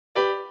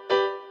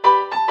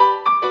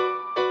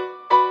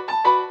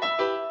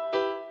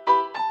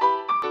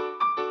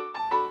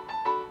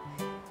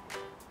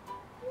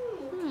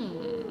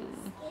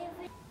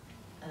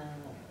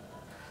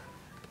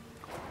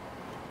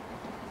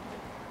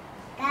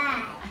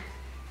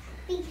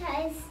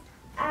Because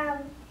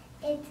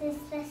it's a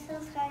special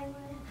time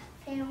when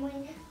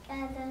family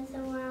gathers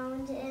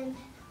around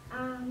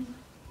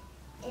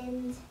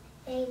and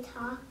they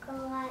talk a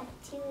lot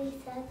to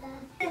each other.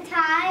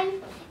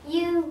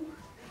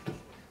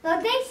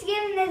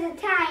 Thanksgiving is a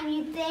time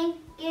you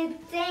give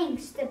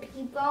thanks to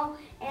people,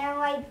 and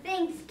like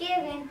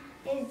Thanksgiving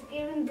is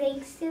giving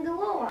thanks to the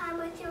Lord. Time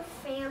with your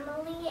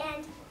family,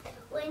 and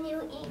when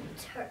you eat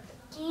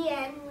turkey,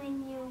 and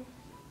when you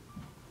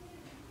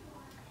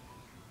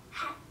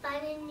have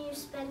fun and you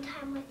spend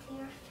time with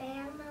your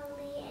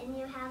family, and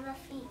you have a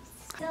feast.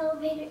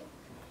 Celebrate it,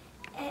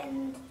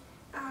 and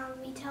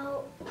we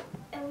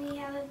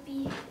have a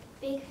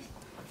big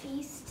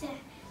feast to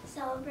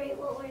celebrate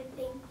what we're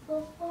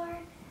thankful for.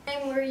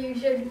 Where you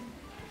should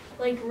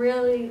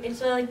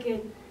it's like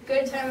a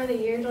good time of the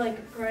year to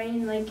pray,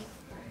 and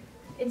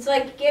it's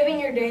like giving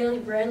your daily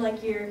bread,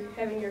 like you're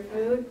having your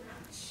food.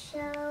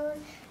 Shows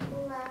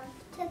love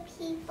to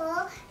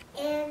people,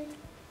 and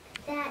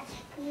that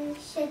you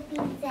should be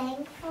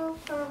thankful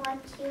for what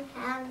you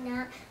have,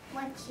 not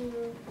what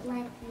you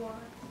want.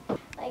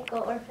 Like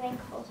what we're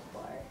thankful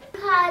for.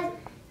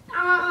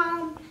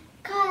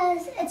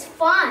 Because it's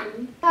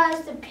fun.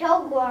 Because the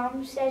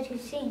Pilgrims, as you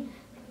see,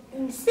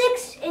 in the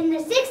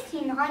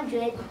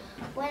 1600s,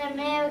 when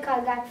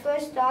America got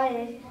first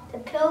started, the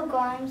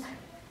Pilgrims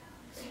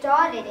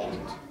started it.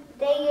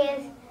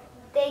 They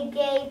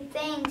gave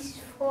thanks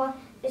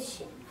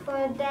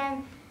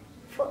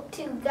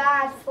to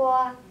God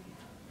for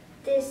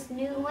this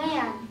new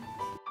land.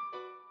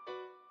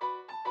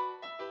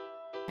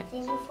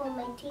 Thank you for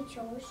my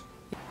teachers,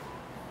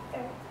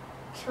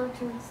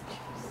 children's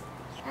teachers.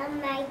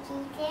 My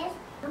teachers,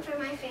 for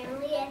my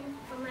family, and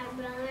for my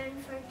brother, and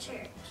for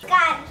church.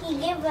 God, He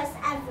gives us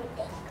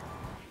everything.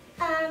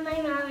 My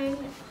mom and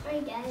my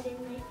dad and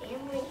my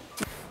family.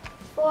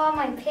 For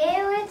my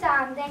parents,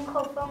 I'm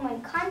thankful for my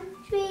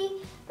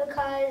country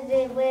because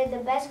we're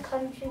the best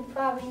country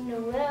probably in the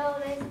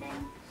world, I think.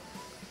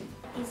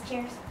 These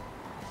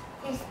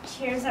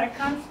chairs are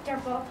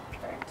comfortable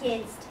for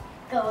kids to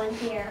go in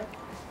here.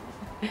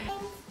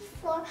 Thanks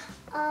for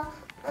all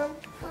of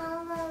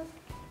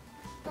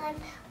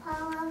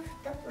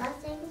the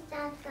blessings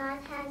that God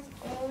has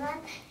given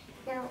us.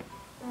 Now,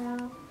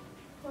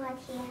 what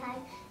He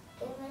has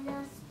given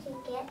us to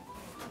get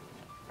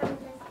from the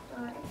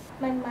store.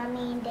 My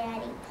mommy and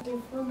daddy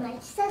do for my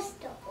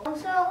sister.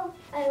 Also,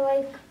 I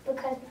like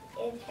because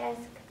it has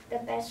the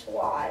best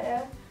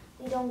water.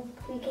 We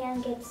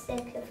can't get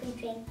sick if we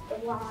drink the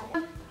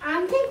water.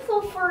 I'm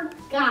thankful for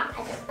God.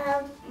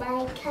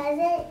 My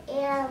cousin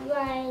and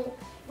my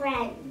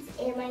friends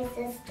and my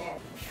sister.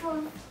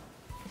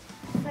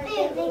 For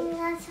giving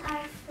us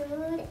our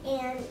food,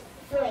 and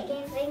for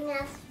giving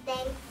us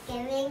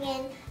Thanksgiving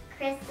and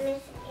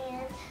Christmas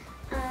and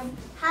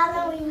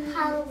Halloween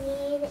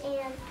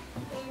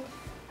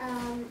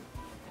and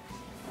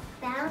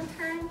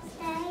Valentine's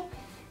Day.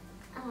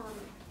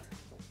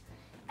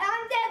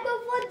 I'm thankful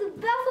for the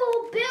Buffalo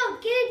Bills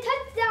getting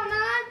touchdown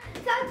on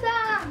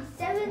touchdown,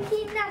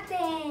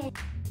 17-0.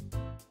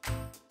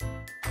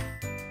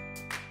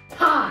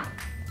 Pie,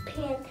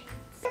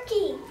 pancakes,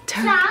 turkey,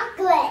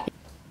 chocolate,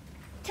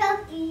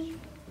 turkey,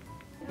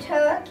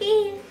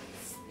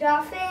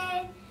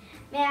 stuffing,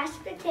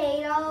 mashed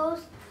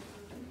potatoes,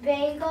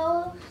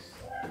 bagels,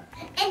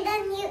 and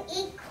then you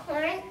eat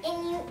corn and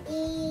you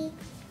eat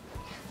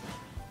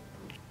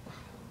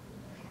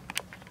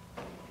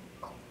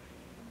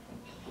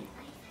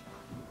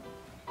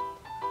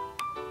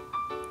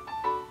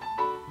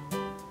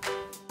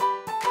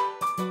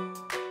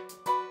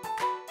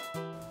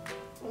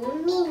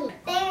meat.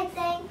 They're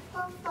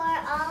thankful for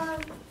all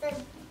of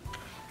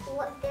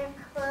their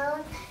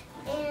clothes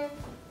and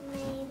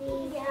maybe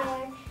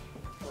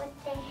what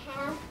they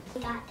have.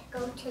 We got to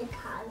go to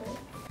college.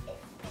 It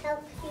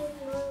helps you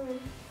learn.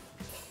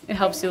 It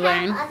helps you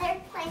learn. Other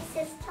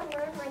places to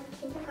learn, like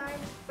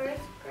kindergarten,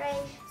 first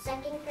grade,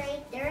 second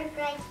grade, third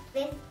grade,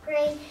 fifth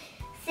grade,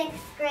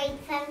 sixth grade,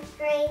 seventh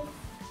grade,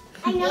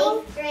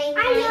 eighth grade,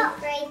 ninth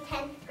grade,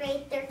 10th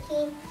grade,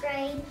 13th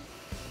grade.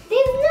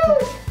 There's no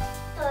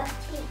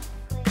 13th.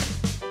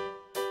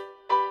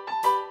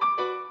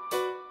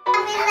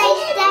 Happy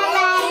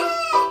Thanksgiving!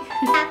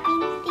 Happy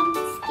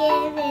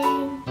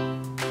Thanksgiving!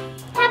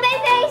 Happy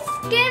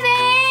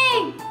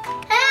Thanksgiving!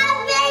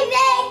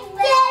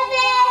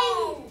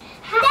 Happy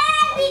Thanksgiving!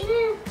 Happy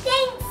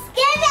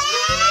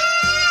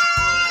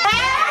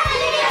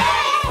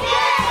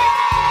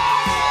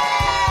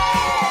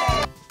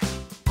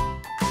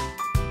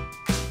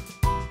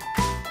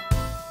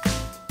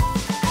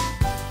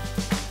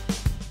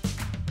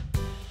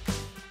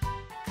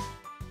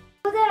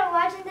People that are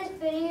watching this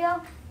video,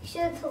 be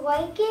sure to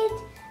like it.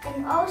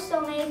 And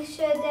also make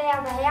sure they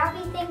have a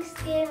happy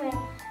Thanksgiving,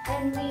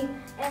 and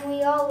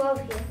we all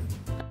love you.